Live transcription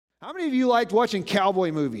How many of you liked watching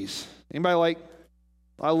cowboy movies? Anybody like?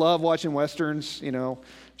 I love watching Westerns,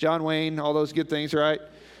 John Wayne, all those good things, right?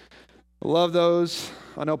 I love those.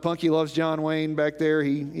 I know Punky loves John Wayne back there.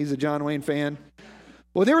 He's a John Wayne fan.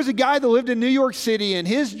 Well, there was a guy that lived in New York City, and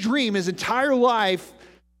his dream, his entire life,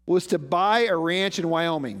 was to buy a ranch in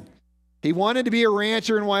Wyoming. He wanted to be a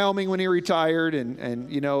rancher in Wyoming when he retired,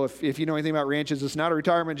 and if you know anything about ranches, it's not a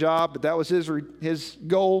retirement job, but that was his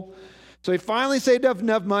goal. So he finally saved up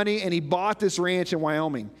enough money, and he bought this ranch in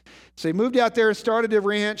Wyoming. So he moved out there and started a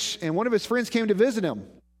ranch, and one of his friends came to visit him.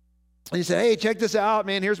 And he said, "Hey, check this out,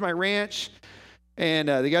 man. Here's my ranch." And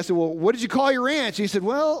the guy said, "Well, what did you call your ranch?" And he said,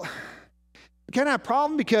 "Well, we kind of had a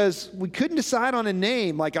problem because we couldn't decide on a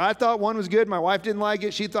name. Like, I thought one was good. My wife didn't like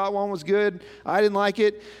it. She thought one was good. I didn't like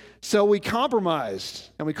it. So we compromised,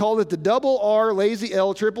 and we called it the Double R Lazy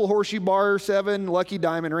L Triple Horseshoe Bar 7 Lucky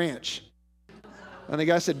Diamond Ranch." And the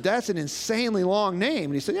guy said, "That's an insanely long name."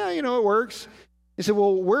 And he said, "Yeah, it works." He said,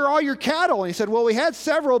 "Well, where are all your cattle?" And he said, "Well, we had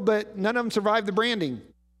several, but none of them survived the branding."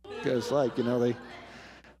 Because,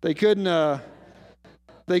 they couldn't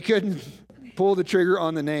pull the trigger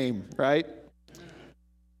on the name, right?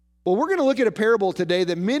 Well, we're going to look at a parable today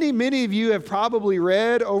that many, many of you have probably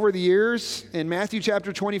read over the years in Matthew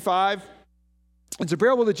chapter 25. It's a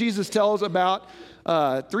parable that Jesus tells about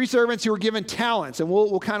three servants who were given talents, and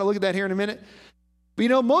we'll kind of look at that here in a minute.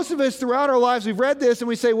 But most of us throughout our lives, we've read this and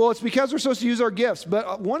we say, well, it's because we're supposed to use our gifts.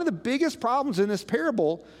 But one of the biggest problems in this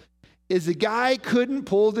parable is the guy couldn't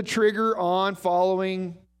pull the trigger on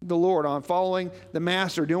following the Lord, on following the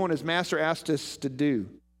master, doing what his master asked us to do.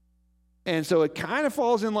 And so it kind of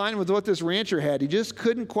falls in line with what this rancher had. He just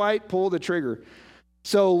couldn't quite pull the trigger.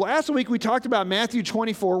 So last week we talked about Matthew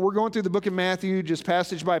 24. We're going through the book of Matthew, just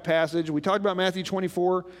passage by passage. We talked about Matthew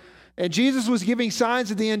 24, and Jesus was giving signs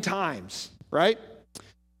of the end times, right?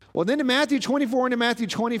 Well, then in Matthew 24 and in Matthew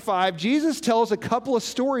 25, Jesus tells a couple of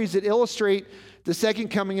stories that illustrate the second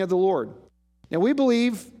coming of the Lord. Now, we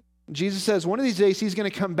believe, Jesus says, one of these days he's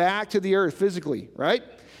going to come back to the earth physically, right?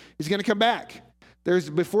 He's going to come back.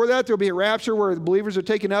 Before that, there'll be a rapture where the believers are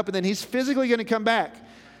taken up, and then he's physically going to come back.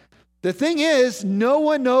 The thing is, no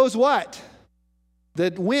one knows what?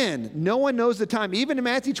 When. No one knows the time. Even in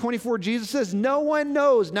Matthew 24, Jesus says, no one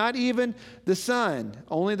knows, not even the Son.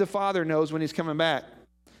 Only the Father knows when he's coming back.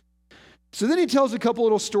 So then he tells a couple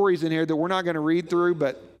little stories in here that we're not going to read through,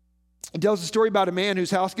 but he tells a story about a man whose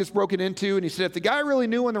house gets broken into, and he said if the guy really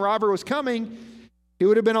knew when the robber was coming, he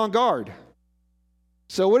would have been on guard.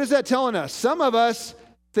 So what is that telling us? Some of us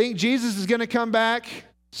think Jesus is going to come back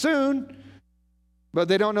soon, but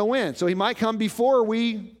they don't know when. So he might come before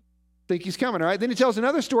we think he's coming, all right? Then he tells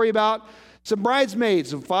another story about some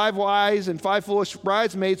bridesmaids, 5 wise and 5 foolish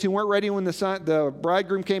bridesmaids who weren't ready when the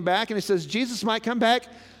bridegroom came back, and he says Jesus might come back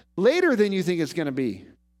later than you think it's going to be.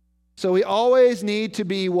 So we always need to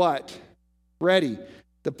be what? Ready.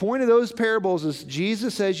 The point of those parables is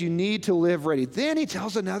Jesus says you need to live ready. Then he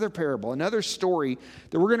tells another parable, another story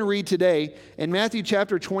that we're going to read today in Matthew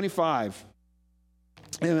chapter 25.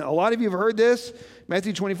 And a lot of you have heard this.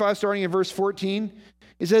 Matthew 25, starting in verse 14.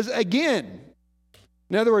 It says, again.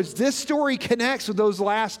 In other words, this story connects with those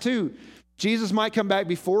last two. Jesus might come back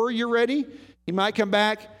before you're ready. He might come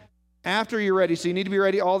back after you're ready, so you need to be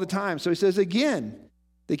ready all the time. So he says, again,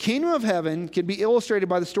 the kingdom of heaven can be illustrated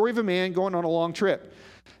by the story of a man going on a long trip.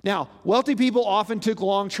 Now, wealthy people often took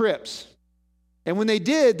long trips. And when they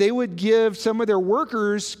did, they would give some of their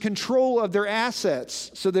workers control of their assets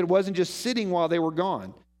so that it wasn't just sitting while they were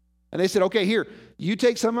gone. And they said, okay, here, you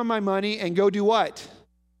take some of my money and go do what?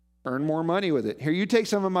 Earn more money with it. Here, you take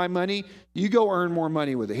some of my money, you go earn more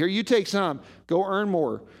money with it. Here, you take some, go earn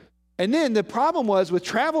more. And then the problem was with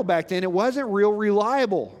travel back then, it wasn't real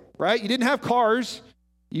reliable, right? You didn't have cars.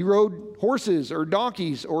 You rode horses or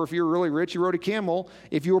donkeys, or if you were really rich, you rode a camel.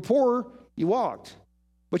 If you were poor, you walked.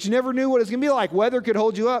 But you never knew what it was going to be like. Weather could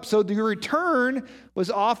hold you up. So the return was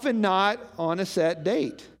often not on a set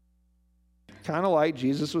date. Kind of like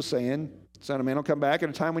Jesus was saying, Son of Man will come back at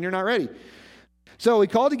a time when you're not ready. So he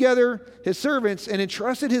called together his servants and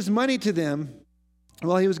entrusted his money to them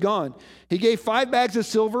while he was gone. He gave 5 bags of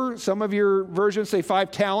silver. Some of your versions say 5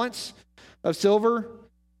 talents of silver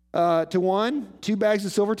to one, 2 bags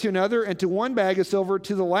of silver to another, and to 1 bag of silver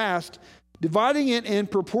to the last, dividing it in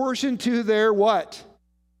proportion to their what?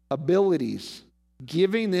 Abilities,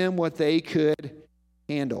 giving them what they could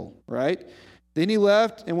handle, right? Then he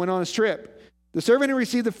left and went on his trip. The servant who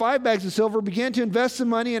received the 5 bags of silver began to invest the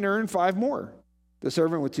money and earned 5 more. The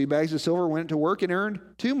servant with 2 bags of silver went to work and earned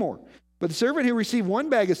 2 more. But the servant who received 1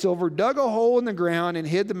 bag of silver dug a hole in the ground and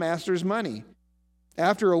hid the master's money.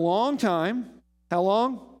 After a long time, how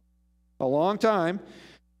long? A long time,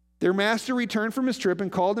 Their master returned from his trip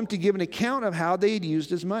and called them to give an account of how they had used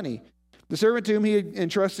his money. The servant to whom he had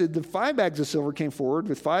entrusted the 5 bags of silver came forward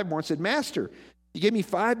with 5 more and said, Master, you gave me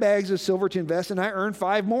 5 bags of silver to invest, and I earned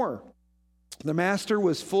 5 more. The master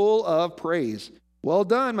was full of praise. Well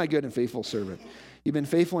done, my good and faithful servant. You've been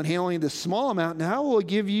faithful in handling this small amount. Now we'll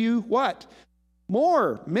give you what?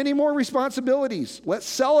 More, many more responsibilities. Let's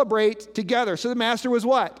celebrate together. So the master was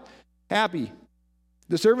what? Happy.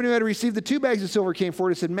 The servant who had received the 2 bags of silver came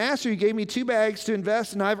forward and said, Master, you gave me 2 bags to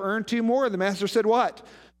invest, and I've earned 2 more. The master said what?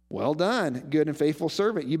 Well done, good and faithful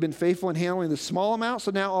servant. You've been faithful in handling the small amount,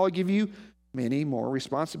 so now I'll give you many more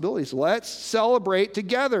responsibilities. Let's celebrate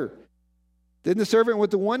together. Then the servant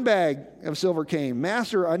with the 1 bag of silver came.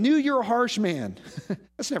 Master, I knew you're a harsh man.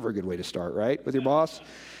 That's never a good way to start, right, with your boss?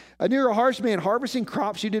 I knew you're a harsh man, harvesting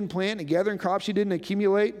crops you didn't plant and gathering crops you didn't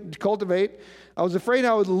cultivate. I was afraid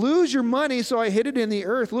I would lose your money, so I hid it in the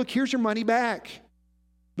earth. Look, here's your money back.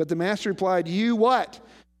 But the master replied, you what?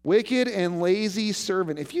 Wicked and lazy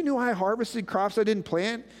servant. If you knew I harvested crops I didn't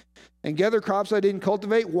plant and gathered crops I didn't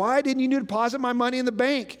cultivate, why didn't you deposit my money in the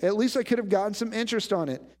bank? At least I could have gotten some interest on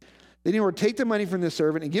it. Then he would take the money from the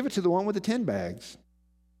servant and give it to the one with the 10 bags.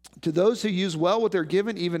 To those who use well what they're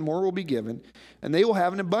given, even more will be given, and they will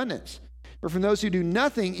have an abundance. But from those who do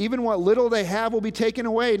nothing, even what little they have will be taken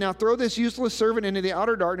away. Now throw this useless servant into the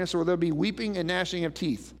outer darkness, where there'll be weeping and gnashing of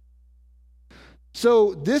teeth.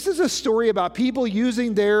 So this is a story about people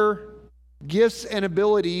using their gifts and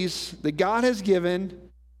abilities that God has given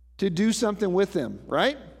to do something with them,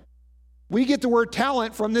 right? We get the word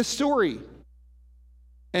talent from this story.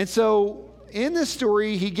 And so in this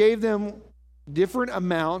story, he gave them different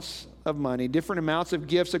amounts of money, different amounts of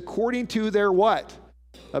gifts according to their what?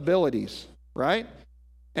 Abilities, right?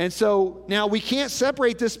 And so now we can't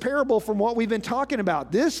separate this parable from what we've been talking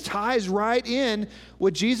about. This ties right in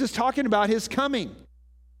with Jesus talking about his coming.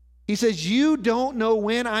 He says, you don't know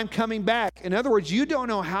when I'm coming back. In other words, you don't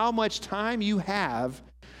know how much time you have.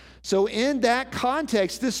 So in that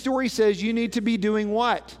context, this story says you need to be doing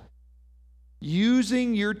what?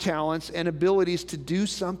 Using your talents and abilities to do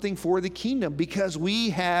something for the kingdom, because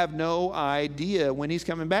we have no idea when he's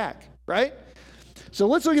coming back, right? So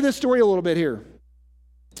let's look at this story a little bit here,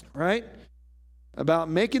 right? About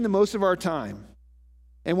making the most of our time.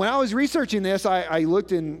 And when I was researching this, I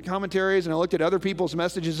looked in commentaries and I looked at other people's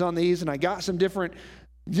messages on these, and I got some different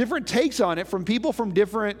takes on it from people from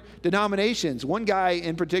different denominations. One guy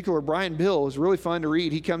in particular, Brian Bill, is really fun to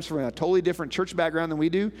read. He comes from a totally different church background than we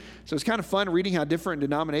do. So it's kind of fun reading how different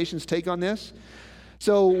denominations take on this.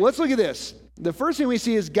 So let's look at this. The first thing we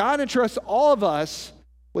see is God entrusts all of us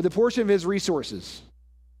with a portion of his resources.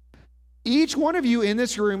 Each one of you in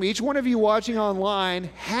this room, each one of you watching online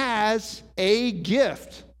has a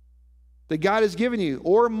gift that God has given you,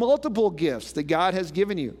 or multiple gifts that God has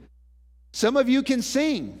given you. Some of you can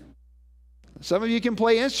sing. Some of you can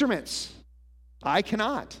play instruments. I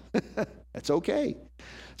cannot. That's okay.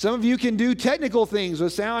 Some of you can do technical things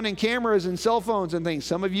with sound and cameras and cell phones and things.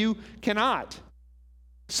 Some of you cannot.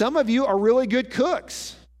 Some of you are really good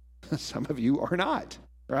cooks. Some of you are not,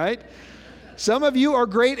 right? Some of you are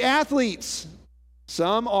great athletes.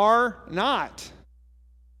 Some are not.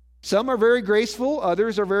 Some are very graceful.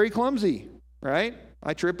 Others are very clumsy, right?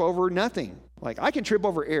 I trip over nothing. Like, I can trip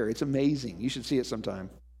over air. It's amazing. You should see it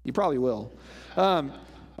sometime. You probably will. I've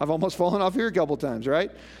almost fallen off here a couple times,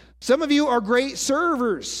 right? Some of you are great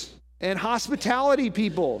servers and hospitality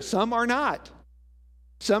people. Some are not.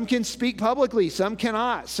 Some can speak publicly. Some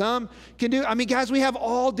cannot. Some can do, guys, we have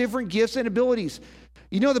all different gifts and abilities.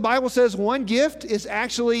 You know, the Bible says one gift is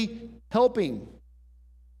actually helping.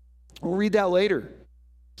 We'll read that later.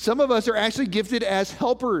 Some of us are actually gifted as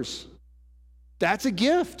helpers. That's a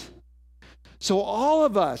gift. So all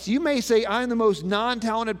of us, you may say, I'm the most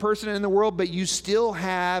non-talented person in the world, but you still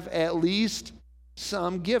have at least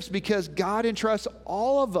some gifts, because God entrusts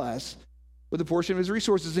all of us with a portion of his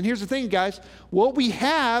resources. And here's the thing, guys. What we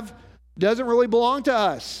have doesn't really belong to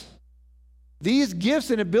us. These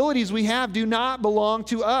gifts and abilities we have do not belong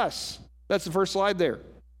to us. That's the first slide there.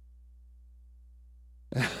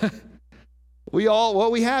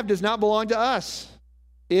 What we have does not belong to us.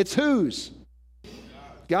 It's whose?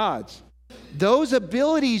 God's. Those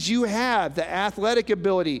abilities you have, the athletic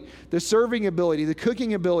ability, the serving ability, the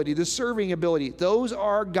cooking ability, the serving ability, those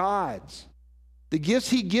are God's. The gifts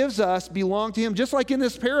he gives us belong to him. Just like in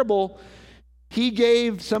this parable, he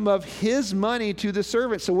gave some of his money to the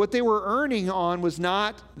servant. So what they were earning on was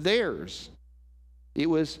not theirs. It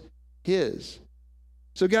was his.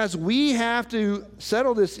 So guys, we have to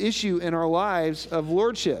settle this issue in our lives of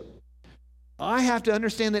lordship. I have to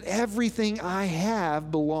understand that everything I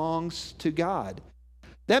have belongs to God.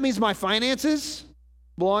 That means my finances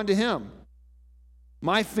belong to him.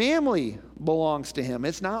 My family belongs to him.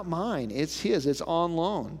 It's not mine. It's his. It's on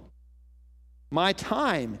loan. My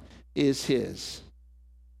time is his.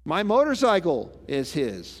 My motorcycle is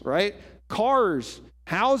his, right? Cars,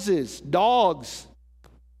 houses, dogs,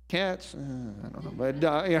 cats. I don't know, but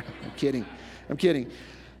yeah, I'm kidding.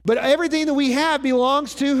 But everything that we have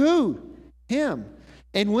belongs to who? Him.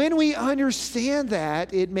 And when we understand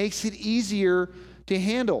that, it makes it easier to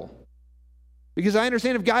handle. Because I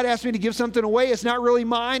understand if God asks me to give something away, it's not really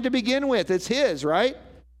mine to begin with. It's his, right?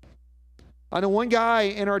 I know one guy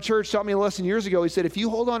in our church taught me a lesson years ago. He said, if you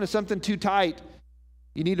hold on to something too tight,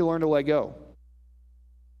 you need to learn to let go.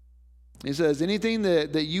 He says, anything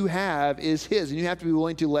that you have is his, and you have to be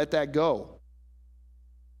willing to let that go.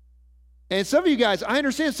 And some of you guys, I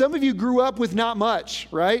understand some of you grew up with not much,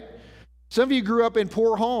 right? Some of you grew up in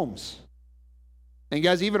poor homes. And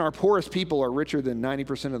guys, even our poorest people are richer than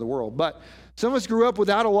 90% of the world. But some of us grew up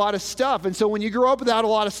without a lot of stuff. And so when you grow up without a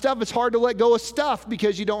lot of stuff, it's hard to let go of stuff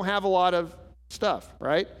because you don't have a lot of stuff,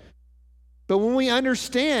 right? But when we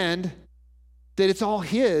understand that it's all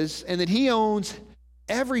his and that he owns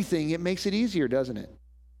everything, it makes it easier, doesn't it?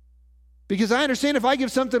 Because I understand if I give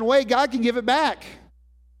something away, God can give it back.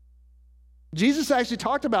 Jesus actually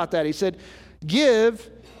talked about that. He said, give,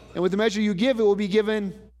 and with the measure you give, it will be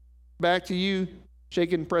given back to you,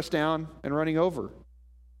 shaken, pressed down, and running over.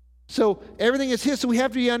 So everything is his, so we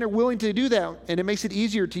have to be willing to do that, and it makes it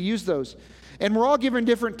easier to use those. And we're all given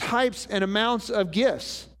different types and amounts of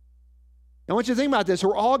gifts. I want you to think about this.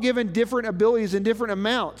 We're all given different abilities and different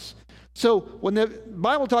amounts. So when the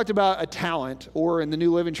Bible talked about a talent, or in the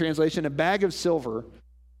New Living Translation, a bag of silver,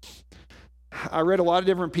 I read a lot of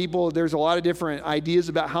different people. There's a lot of different ideas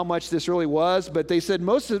about how much this really was, but they said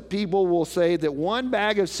most of the people will say that one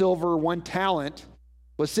bag of silver, one talent,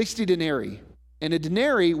 was 60 denarii. And a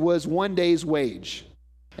denarii was 1 day's wage,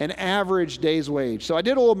 an average day's wage. So I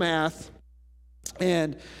did a little math,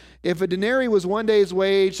 and if a denarii was 1 day's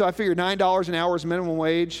wage, so I figured $9 an hour is minimum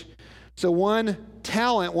wage. So one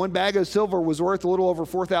talent, one bag of silver was worth a little over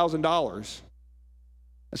 $4,000.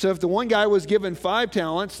 So if the one guy was given 5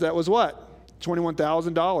 talents, that was what?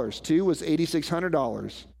 $21,000. 2 was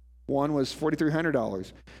 $8,600. 1 was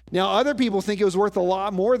 $4,300. Now, other people think it was worth a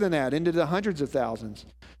lot more than that, into the hundreds of thousands.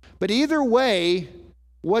 But either way,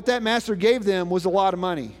 what that master gave them was a lot of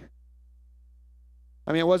money.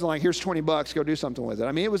 I mean, it wasn't like, here's $20, go do something with it.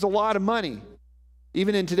 I mean, it was a lot of money,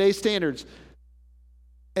 even in today's standards.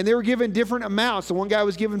 And they were given different amounts. So one guy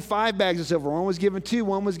was given 5 bags of silver, one was given 2,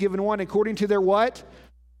 one was given 1, according to their what?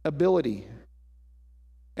 Ability.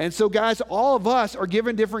 And so, guys, all of us are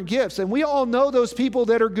given different gifts. And we all know those people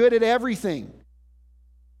that are good at everything.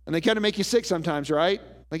 And they kind of make you sick sometimes, right?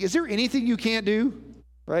 Like, is there anything you can't do?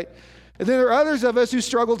 Right? And then there are others of us who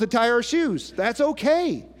struggle to tie our shoes. That's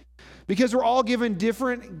okay. Because we're all given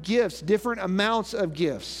different gifts, different amounts of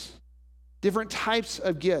gifts, different types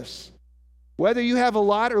of gifts. Whether you have a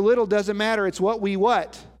lot or little doesn't matter. It's what we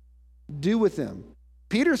do with them.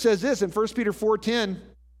 Peter says this in 1 Peter 4:10.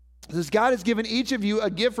 It says, God has given each of you a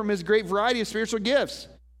gift from his great variety of spiritual gifts.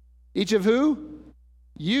 Each of who?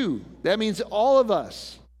 You. That means all of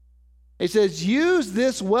us. It says, use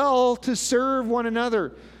this well to serve one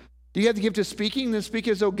another. Do you have the gift of speaking? Then speak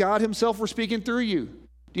as though God himself were speaking through you.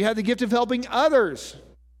 Do you have the gift of helping others?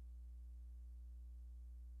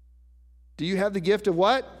 Do you have the gift of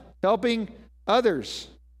what? Helping others.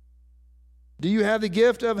 Do you have the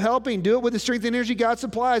gift of helping? Do it with the strength and energy God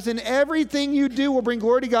supplies. And everything you do will bring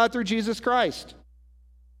glory to God through Jesus Christ.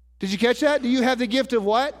 Did you catch that? Do you have the gift of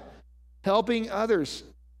what? Helping others.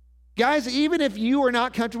 Guys, even if you are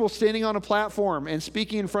not comfortable standing on a platform and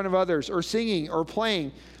speaking in front of others or singing or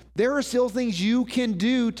playing, there are still things you can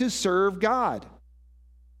do to serve God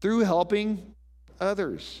through helping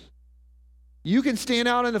others. You can stand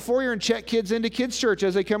out in the foyer and check kids into kids' church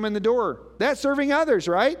as they come in the door. That's serving others,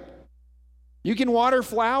 right? You can water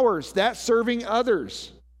flowers. That's serving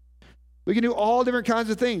others. We can do all different kinds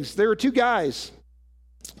of things. There were 2 guys.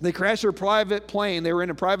 They crashed their private plane. They were in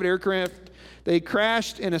a private aircraft. They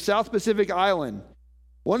crashed in a South Pacific island.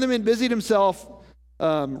 One of the men busied himself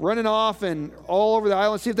running off and all over the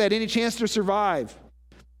island, see if they had any chance to survive.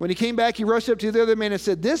 When he came back, he rushed up to the other man and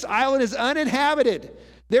said, this island is uninhabited.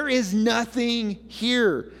 There is nothing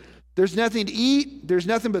here. There's nothing to eat. There's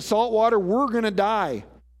nothing but salt water. We're going to die.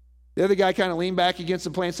 The other guy kind of leaned back against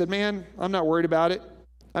the plane and said, man, I'm not worried about it.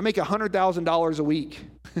 I make $100,000 a week.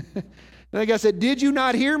 And the guy said, did you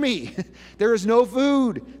not hear me? There is no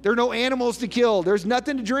food. There are no animals to kill. There's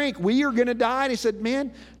nothing to drink. We are going to die. And he said,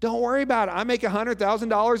 man, don't worry about it. I make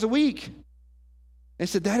 $100,000 a week. And he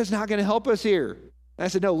said, that is not going to help us here. And I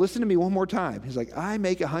said, no, listen to me one more time. He's like, I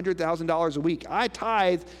make $100,000 a week. I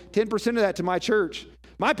tithe 10% of that to my church.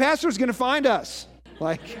 My pastor's going to find us.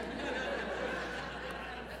 Like,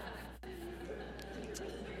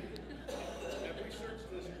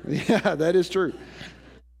 yeah, that is true.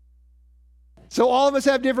 So all of us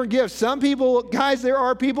have different gifts. Some people, guys, there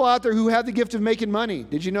are people out there who have the gift of making money.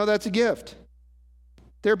 Did you know that's a gift?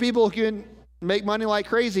 There are people who can make money like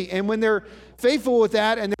crazy. And when they're faithful with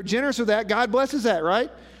that and they're generous with that, God blesses that,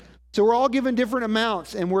 right? So we're all given different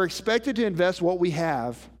amounts, and we're expected to invest what we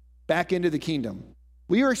have back into the kingdom.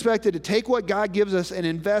 We are expected to take what God gives us and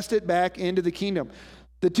invest it back into the kingdom.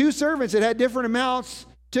 The two servants that had different amounts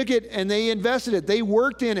took it and they invested it. They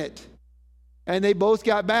worked in it, and they both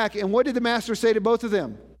got back. And what did the master say to both of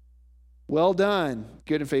them? Well done,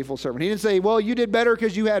 good and faithful servant. He didn't say, well, you did better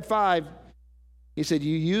because you had 5. He said,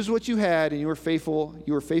 you used what you had and you were faithful.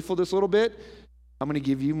 You were faithful this little bit. I'm going to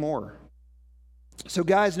give you more. So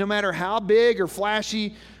guys, no matter how big or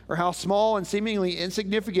flashy or how small and seemingly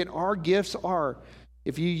insignificant our gifts are,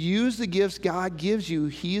 if you use the gifts God gives you,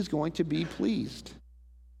 he is going to be pleased.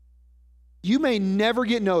 You may never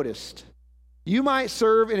get noticed. You might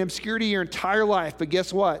serve in obscurity your entire life, but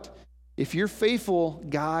guess what? If you're faithful,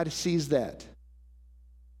 God sees that.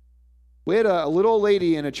 We had a little old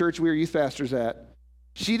lady in a church we were youth pastors at.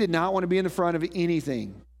 She did not want to be in the front of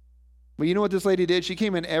anything. But you know what this lady did? She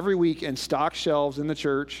came in every week and stocked shelves in the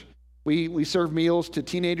church. We served meals to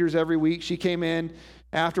teenagers every week. She came in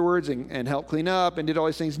afterwards and helped clean up and did all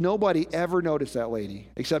these things. Nobody ever noticed that lady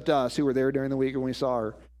except us who were there during the week when we saw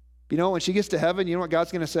her. You know, when she gets to heaven, you know what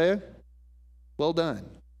God's going to say? Well done.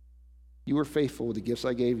 You were faithful with the gifts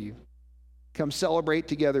I gave you. Come celebrate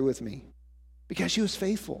together with me. Because she was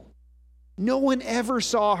faithful. No one ever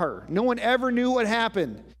saw her. No one ever knew what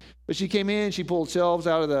happened. But she came in, she pulled shelves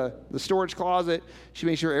out of the storage closet. She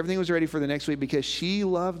made sure everything was ready for the next week because she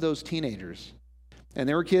loved those teenagers. And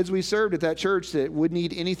there were kids we served at that church that wouldn't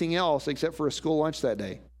eat anything else except for a school lunch that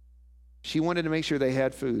day. She wanted to make sure they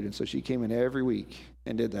had food, and so she came in every week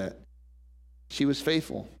and did that. She was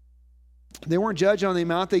faithful. They weren't judged on the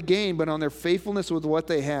amount they gained, but on their faithfulness with what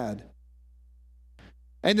they had.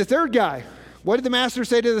 And the third guy, what did the master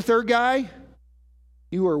say to the third guy?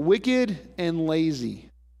 You are wicked and lazy.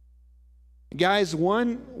 Guys,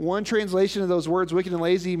 one translation of those words, wicked and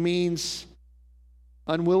lazy, means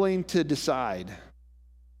unwilling to decide.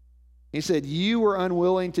 He said, you were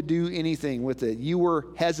unwilling to do anything with it. You were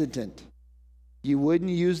hesitant. You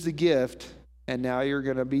wouldn't use the gift, and now you're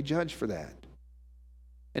going to be judged for that.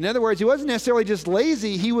 In other words, he wasn't necessarily just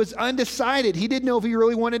lazy. He was undecided. He didn't know if he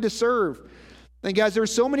really wanted to serve. And guys, there are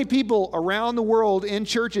so many people around the world in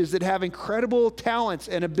churches that have incredible talents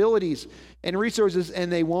and abilities and resources,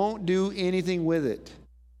 and they won't do anything with it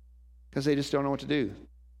because they just don't know what to do.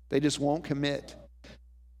 They just won't commit.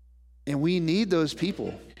 And we need those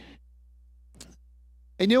people.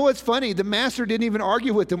 And you know what's funny? The master didn't even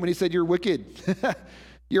argue with them when he said, you're wicked.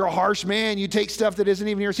 You're a harsh man. You take stuff that isn't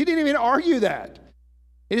even yours. He didn't even argue that.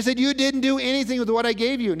 He just said, you didn't do anything with what I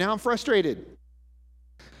gave you. Now I'm frustrated.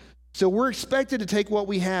 So we're expected to take what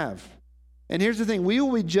we have. And here's the thing. We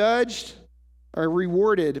will be judged or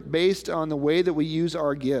rewarded based on the way that we use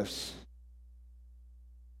our gifts.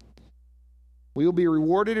 We will be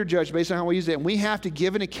rewarded or judged based on how we use it. And we have to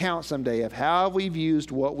give an account someday of how we've used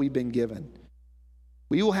what we've been given.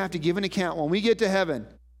 We will have to give an account. When we get to heaven,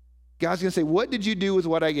 God's going to say, what did you do with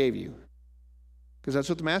what I gave you? Because that's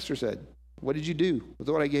what the master said. What did you do with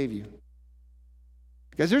what I gave you?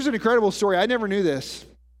 Guys, there's an incredible story. I never knew this.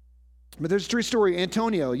 But there's a true story.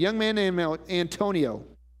 Antonio, a young man named Antonio.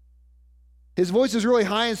 His voice was really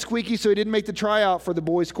high and squeaky, so he didn't make the tryout for the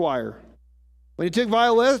boys' choir. When he took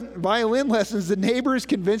violin lessons, the neighbors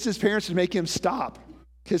convinced his parents to make him stop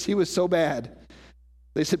because he was so bad.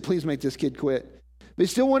 They said, please make this kid quit. But he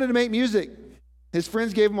still wanted to make music. His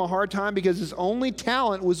friends gave him a hard time because his only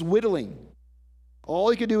talent was whittling. All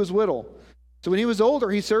he could do was whittle. So when he was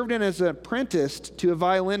older, he served in as an apprentice to a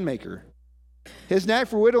violin maker. His knack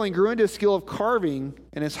for whittling grew into a skill of carving,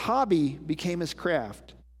 and his hobby became his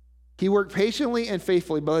craft. He worked patiently and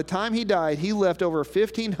faithfully. By the time he died, he left over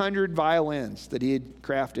 1,500 violins that he had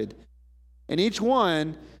crafted. And each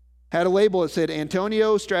one had a label that said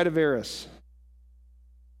Antonio Stradivarius.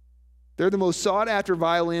 They're the most sought-after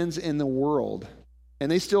violins in the world,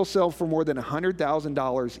 and they still sell for more than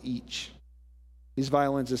 $100,000 each. These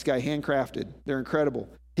violins, this guy handcrafted. They're incredible.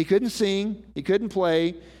 He couldn't sing. He couldn't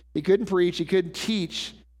play. He couldn't preach. He couldn't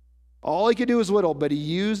teach. All he could do was whittle, but he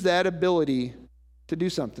used that ability to do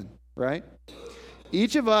something, right?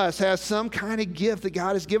 Each of us has some kind of gift that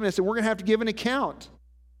God has given us, and we're going to have to give an account.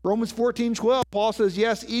 Romans 14:12, Paul says,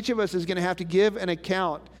 yes, each of us is going to have to give an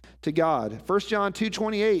account to God. 1 John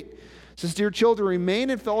 2:28 says, dear children, remain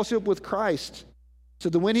in fellowship with Christ, so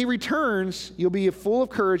that when he returns, you'll be full of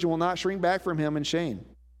courage and will not shrink back from him in shame.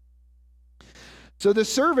 So the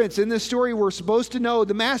servants in this story were supposed to know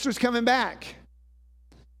the master's coming back.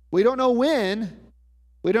 We don't know when,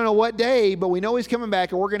 we don't know what day, but we know he's coming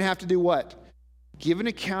back, and we're going to have to do what? Give an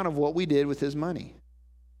account of what we did with his money.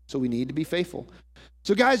 So we need to be faithful.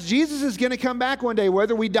 So guys, Jesus is going to come back one day,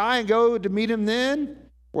 whether we die and go to meet him then,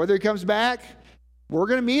 whether he comes back, we're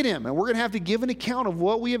going to meet him, and we're going to have to give an account of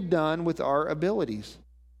what we have done with our abilities.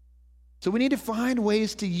 So we need to find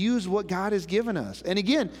ways to use what God has given us. And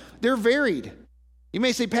again, they're varied. You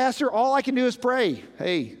may say, Pastor, all I can do is pray.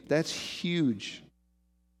 Hey, that's huge.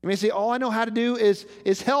 You may say, all I know how to do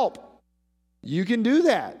is help. You can do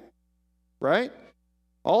that, right?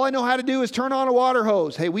 All I know how to do is turn on a water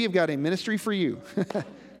hose. Hey, we have got a ministry for you.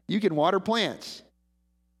 You can water plants.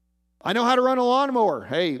 I know how to run a lawnmower.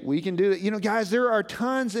 Hey, we can do that. You know, guys, there are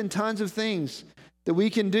tons and tons of things that we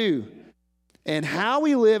can do. And how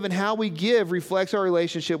we live and how we give reflects our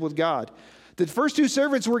relationship with God. The first two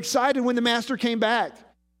servants were excited when the master came back.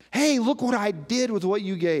 Hey, look what I did with what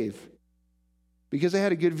you gave. Because they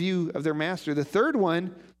had a good view of their master. The third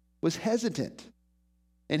one was hesitant.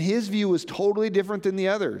 And his view was totally different than the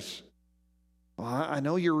others. Well, I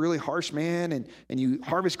know you're a really harsh man, and you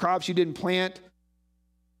harvest crops you didn't plant.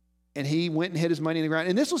 And he went and hid his money in the ground.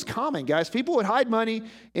 And this was common, guys. People would hide money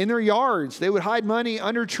in their yards. They would hide money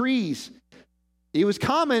under trees. It was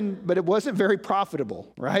common, but it wasn't very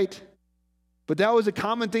profitable, right? But that was a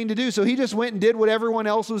common thing to do. So he just went and did what everyone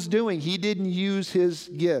else was doing. He didn't use his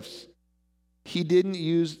gifts. He didn't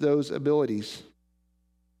use those abilities.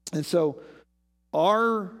 And so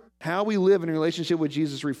how we live in a relationship with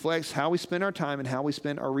Jesus reflects how we spend our time and how we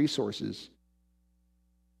spend our resources.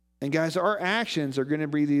 And guys, our actions are going to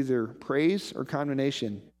breathe either praise or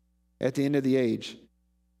condemnation at the end of the age.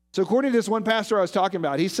 So according to this one pastor I was talking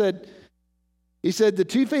about, he said the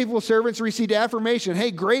two faithful servants received affirmation.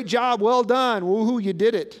 Hey, great job, well done. Woohoo, you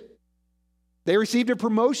did it. They received a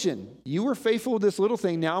promotion. You were faithful with this little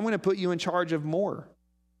thing. Now I'm going to put you in charge of more.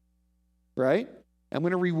 Right? I'm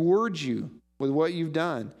going to reward you with what you've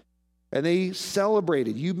done. And they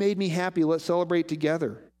celebrated. You made me happy. Let's celebrate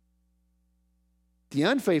together. The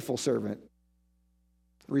unfaithful servant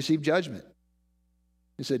received judgment.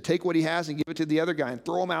 He said, take what he has and give it to the other guy and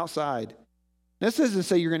throw him outside. This doesn't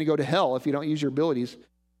say you're going to go to hell if you don't use your abilities,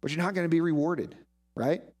 but you're not going to be rewarded,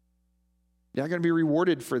 right? You're not going to be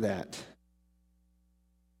rewarded for that.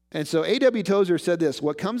 And so A.W. Tozer said this,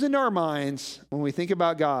 what comes into our minds when we think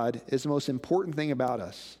about God is the most important thing about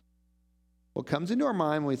us. What comes into our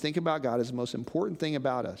mind when we think about God is the most important thing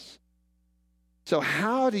about us. So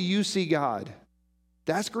how do you see God?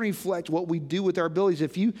 That's going to reflect what we do with our abilities.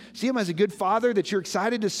 If you see him as a good father that you're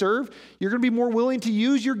excited to serve, you're going to be more willing to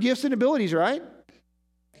use your gifts and abilities, right?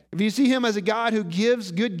 If you see him as a God who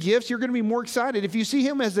gives good gifts, you're going to be more excited. If you see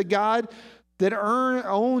him as a God that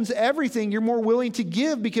owns everything, you're more willing to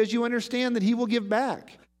give because you understand that he will give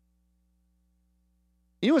back.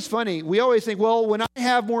 You know what's funny? We always think, well, when I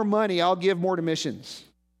have more money, I'll give more to missions.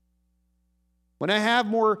 When I have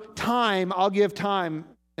more time, I'll give time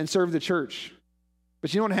and serve the church.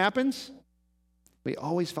 But you know what happens? We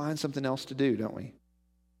always find something else to do, don't we?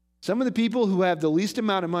 Some of the people who have the least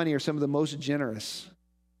amount of money are some of the most generous.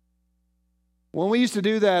 When we used to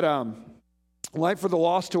do that Light for the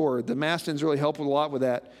Lost tour, the Mastons really helped a lot with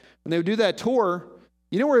that. When they would do that tour,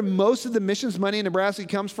 you know where most of the missions money in Nebraska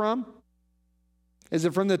comes from? Is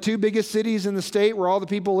it from the two biggest cities in the state where all the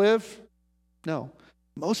people live? No.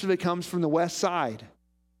 Most of it comes from the west side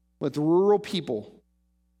with rural people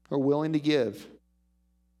who are willing to give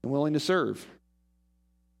and willing to serve.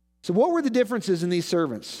 So what were the differences in these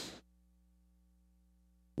servants?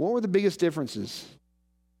 What were the biggest differences?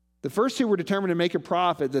 The first two were determined to make a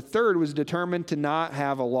profit. The third was determined to not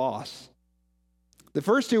have a loss. The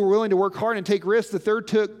first two were willing to work hard and take risks. The third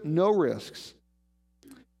took no risks.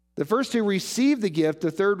 The first two received the gift.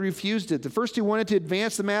 The third refused it. The first two wanted to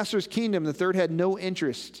advance the master's kingdom. The third had no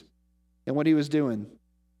interest in what he was doing.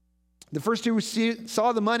 The first two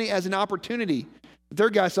saw the money as an opportunity. The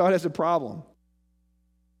third guy saw it as a problem.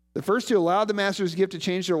 The first two allowed the master's gift to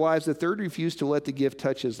change their lives. The third refused to let the gift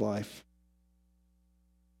touch his life.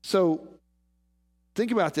 So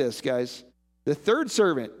think about this, guys. The third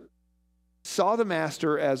servant saw the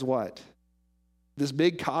master as what? This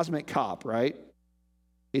big cosmic cop, right?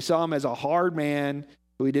 He saw him as a hard man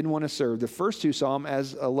who he didn't want to serve. The first two saw him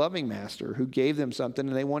as a loving master who gave them something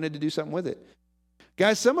and they wanted to do something with it.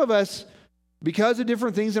 Guys, some of us, because of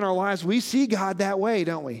different things in our lives, we see God that way,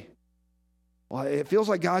 don't we? Well, it feels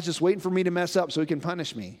like God's just waiting for me to mess up so he can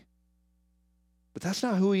punish me. But that's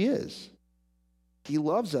not who he is. He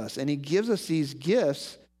loves us, and he gives us these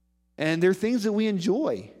gifts, and they're things that we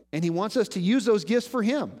enjoy, and he wants us to use those gifts for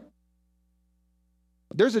him.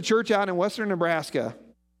 There's a church out in western Nebraska.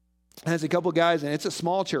 It has a couple guys, and it's a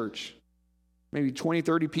small church. Maybe 20,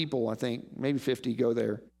 30 people, I think. Maybe 50 go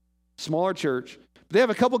there. Smaller church. They have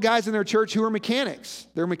a couple guys in their church who are mechanics.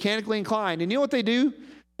 They're mechanically inclined. And you know what they do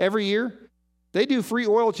every year? They do free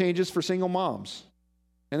oil changes for single moms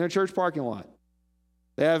in their church parking lot.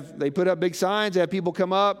 They put up big signs. They have people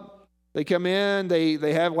come up. They come in.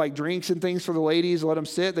 They have like drinks and things for the ladies. Let them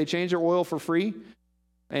sit. They change their oil for free.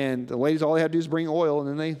 And the ladies, all they have to do is bring oil, and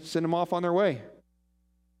then they send them off on their way.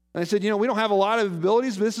 And I said, we don't have a lot of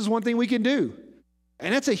abilities, but this is one thing we can do.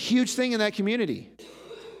 And that's a huge thing in that community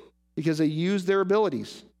because they use their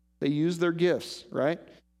abilities. They use their gifts, right?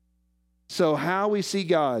 So how we see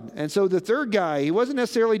God. And so the third guy, he wasn't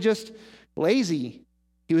necessarily just lazy.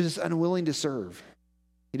 He was just unwilling to serve.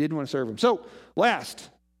 He didn't want to serve him. So last,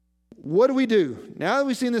 what do we do? Now that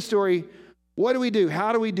we've seen this story, what do we do?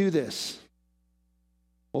 How do we do this?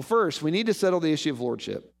 Well, first, we need to settle the issue of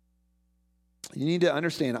lordship. You need to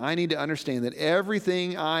understand, I need to understand that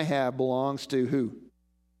everything I have belongs to who?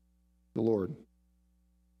 The Lord.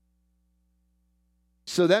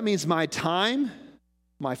 So that means my time,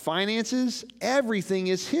 my finances, everything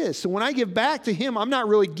is his. So when I give back to him, I'm not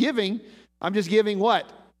really giving, I'm just giving what?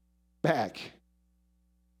 Back.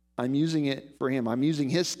 I'm using it for him. I'm using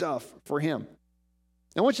his stuff for him.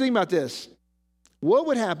 I want you to think about this. What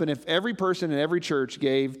would happen if every person in every church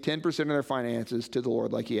gave 10% of their finances to the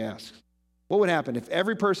Lord like he asks? What would happen if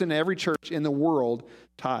every person in every church in the world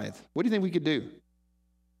tithed? What do you think we could do?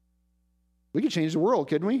 We could change the world,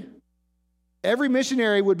 couldn't we? Every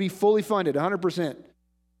missionary would be fully funded, 100%.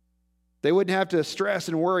 They wouldn't have to stress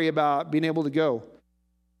and worry about being able to go.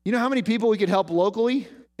 You know how many people we could help locally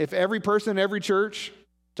if every person in every church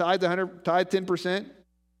tithed 10%?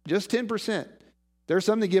 Just 10%. There's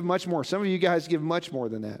some that give much more. Some of you guys give much more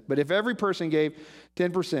than that. But if every person gave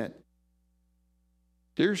 10%,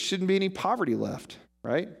 there shouldn't be any poverty left,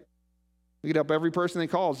 right? We could help every person that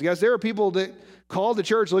calls. Guys, there are people that call the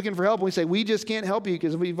church looking for help, and we say, we just can't help you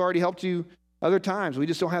because we've already helped you other times. We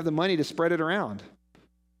just don't have the money to spread it around,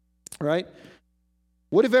 right?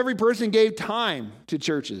 What if every person gave time to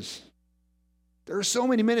churches? There are so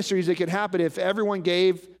many ministries that could happen if everyone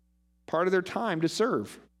gave part of their time to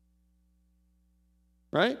serve,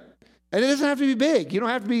 right? And it doesn't have to be big. You don't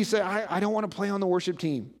have to say, I don't want to play on the worship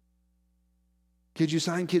team. Could you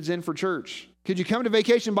sign kids in for church? Could you come to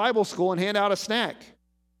Vacation Bible School and hand out a snack?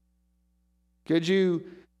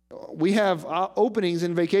 We have openings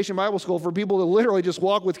in Vacation Bible School for people to literally just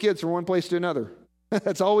walk with kids from one place to another.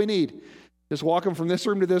 That's all we need. Just walk them from this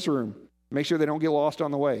room to this room. Make sure they don't get lost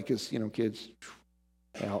on the way because, kids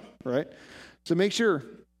out, right? So make sure.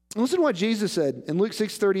 Listen to what Jesus said in Luke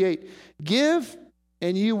 6:38. Give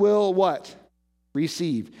and you will what?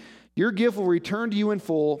 Receive. Your gift will return to you in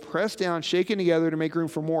full, pressed down, shaken together to make room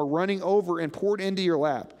for more, running over and poured into your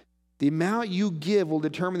lap. The amount you give will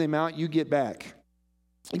determine the amount you get back.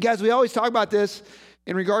 And guys, we always talk about this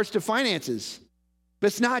in regards to finances. But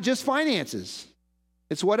it's not just finances.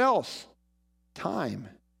 It's what else? Time.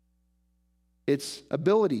 It's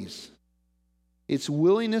abilities. It's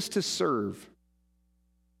willingness to serve.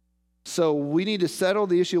 So we need to settle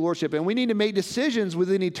the issue of lordship, and we need to make decisions with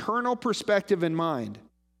an eternal perspective in mind.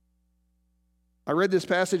 I read this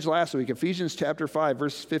passage last week, Ephesians chapter 5,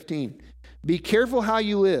 verse 15. Be careful how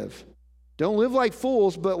you live. Don't live like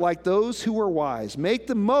fools, but like those who are wise. Make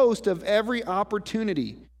the most of every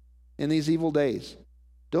opportunity in these evil days.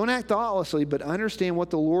 Don't act thoughtlessly, but understand what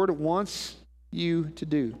the Lord wants you to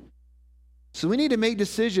do. So we need to make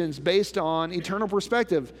decisions based on eternal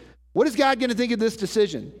perspective. What is God going to think of this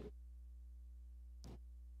decision?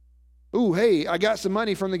 Ooh, hey, I got some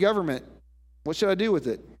money from the government. What should I do with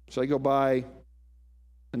it? Should I go buy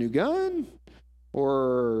a new gun?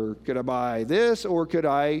 Or could I buy this? Or could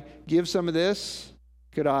I give some of this?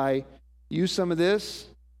 Could I use some of this?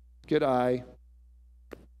 Could I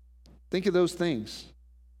think of those things?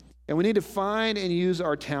 And we need to find and use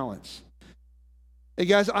our talents. Hey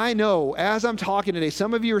guys, I know as I'm talking today,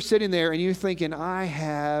 some of you are sitting there and you're thinking, I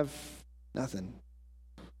have nothing.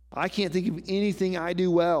 I can't think of anything I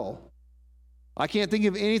do well. I can't think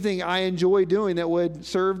of anything I enjoy doing that would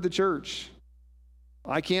serve the church.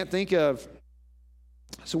 I can't think of.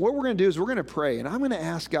 So what we're going to do is we're going to pray, and I'm going to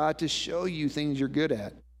ask God to show you things you're good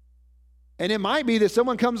at. And it might be that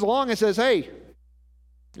someone comes along and says, hey,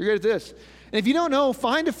 you're good at this. And if you don't know,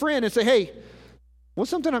 find a friend and say, hey, What's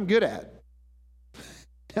something I'm good at?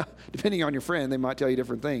 Now, depending on your friend, they might tell you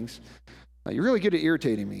different things. You're really good at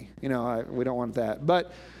irritating me. We don't want that.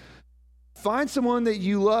 But find someone that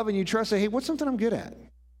you love and you trust. Say, hey, what's something I'm good at?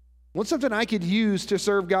 What's something I could use to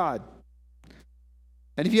serve God?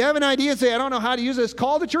 And if you have an idea and say, I don't know how to use this,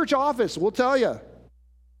 call the church office. We'll tell you.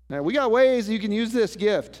 Now, we got ways you can use this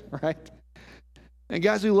gift, right? And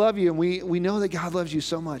guys, we love you, and we know that God loves you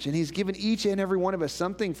so much, and he's given each and every one of us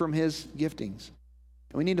something from his giftings.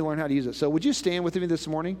 And we need to learn how to use it. So would you stand with me this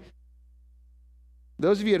morning?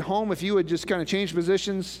 Those of you at home, if you would just kind of change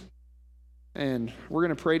positions, and we're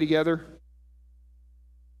going to pray together.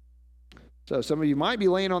 So some of you might be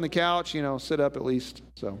laying on the couch, sit up at least.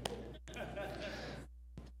 So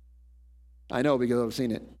I know because I've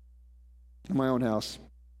seen it in my own house.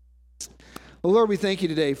 Well, Lord, we thank you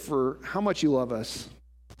today for how much you love us.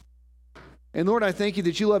 And Lord, I thank you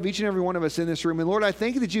that you love each and every one of us in this room. And Lord, I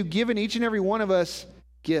thank you that you've given each and every one of us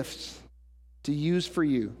gifts to use for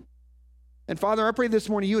you. And Father, I pray this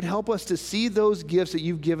morning you would help us to see those gifts that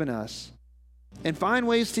you've given us and find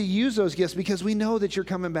ways to use those gifts because we know that you're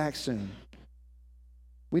coming back soon.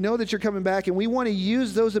 We know that you're coming back, and we want to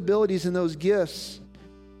use those abilities and those gifts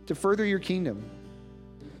to further your kingdom.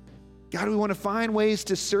 God, we want to find ways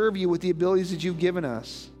to serve you with the abilities that you've given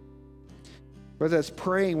us. Whether that's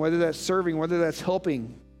praying, whether that's serving, whether that's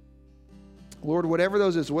helping. Lord, whatever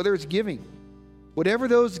those is, whether it's giving, whatever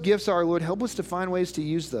those gifts are, Lord, help us to find ways to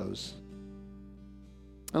use those.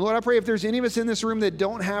 And Lord, I pray if there's any of us in this room that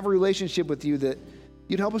don't have a relationship with you, that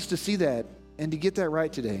you'd help us to see that and to get that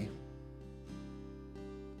right today.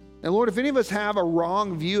 And Lord, if any of us have a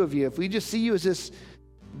wrong view of you, if we just see you as this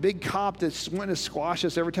big cop that's wanting to squash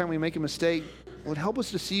us every time we make a mistake, Lord, help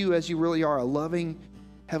us to see you as you really are, a loving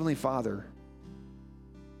Heavenly Father,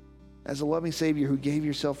 as a loving Savior who gave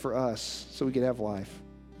yourself for us so we could have life.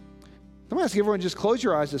 I'm going to ask everyone to just close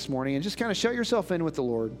your eyes this morning and just kind of shut yourself in with the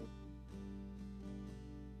Lord.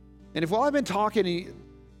 And if while I've been talking,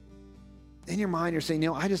 in your mind you're saying,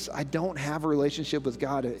 I don't have a relationship with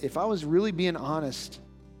God. If I was really being honest,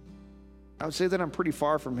 I would say that I'm pretty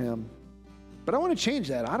far from him. But I want to change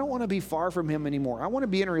that. I don't want to be far from him anymore. I want to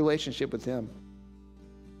be in a relationship with him.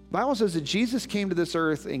 The Bible says that Jesus came to this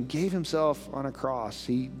earth and gave himself on a cross.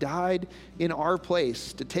 He died in our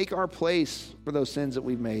place to take our place for those sins that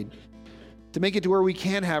we've made, to make it to where we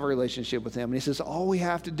can have a relationship with him. And he says all we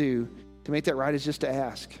have to do to make that right is just to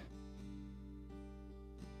ask.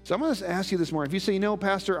 So I'm going to ask you this morning, if you say,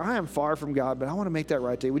 Pastor, I am far from God, but I want to make that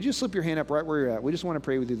right today, would you slip your hand up right where you're at? We just want to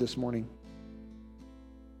pray with you this morning.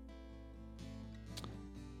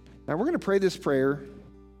 Now we're going to pray this prayer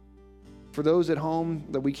for those at home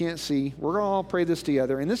that we can't see. We're going to all pray this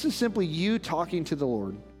together. And this is simply you talking to the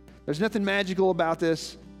Lord. There's nothing magical about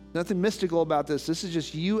this, nothing mystical about this. This is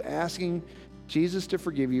just you asking Jesus to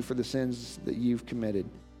forgive you for the sins that you've committed.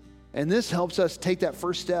 And this helps us take that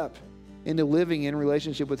first step into living in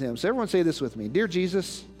relationship with him. So everyone say this with me. Dear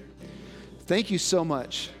Jesus, thank you so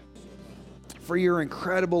much for your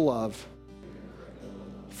incredible love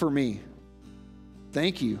for me.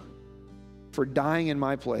 Thank you for dying in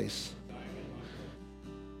my place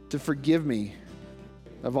to forgive me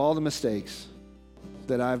of all the mistakes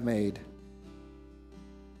that I've made.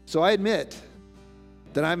 So I admit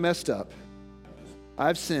that I messed up.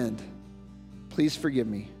 I've sinned. Please forgive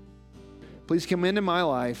me. Please come into my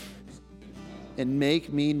life and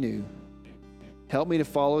make me new. Help me to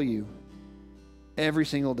follow you every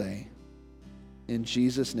single day. In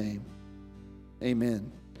Jesus' name,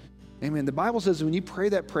 amen. Amen. The Bible says when you pray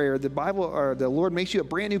that prayer, the Lord makes you a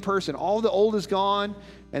brand new person. All the old is gone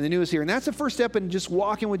and the new is here. And that's the first step in just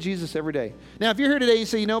walking with Jesus every day. Now, if you're here today and you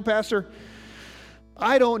say, Pastor,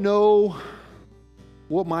 I don't know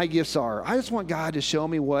what my gifts are. I just want God to show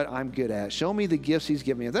me what I'm good at. Show me the gifts he's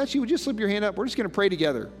given me. If that's you, would you slip your hand up? We're just going to pray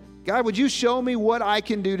together. God, would you show me what I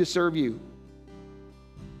can do to serve you?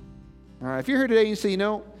 All right. If you're here today and you say,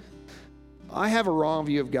 I have a wrong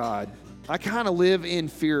view of God. I kind of live in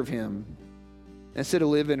fear of him instead of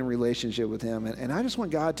living in a relationship with him. And I just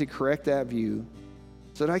want God to correct that view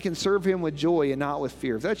so that I can serve him with joy and not with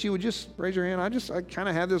fear. If that's you, would just raise your hand. I kind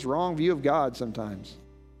of have this wrong view of God sometimes.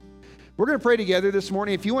 We're going to pray together this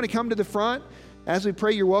morning. If you want to come to the front, as we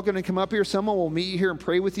pray, you're welcome to come up here. Someone will meet you here and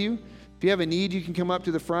pray with you. If you have a need, you can come up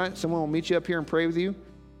to the front. Someone will meet you up here and pray with you.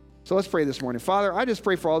 So let's pray this morning. Father, I just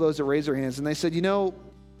pray for all those that raise their hands and they said,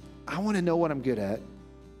 I want to know what I'm good at.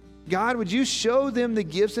 God, would you show them the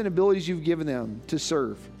gifts and abilities you've given them to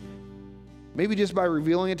serve? Maybe just by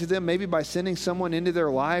revealing it to them, maybe by sending someone into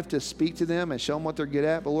their life to speak to them and show them what they're good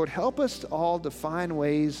at. But Lord, help us all to find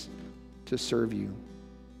ways to serve you.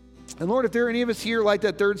 And Lord, if there are any of us here like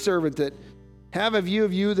that third servant that have a view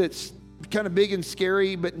of you that's kind of big and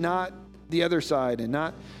scary, but not the other side and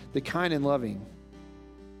not the kind and loving.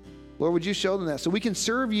 Lord, would you show them that so we can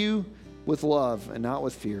serve you with love and not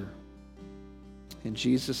with fear. In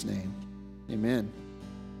Jesus' name, amen.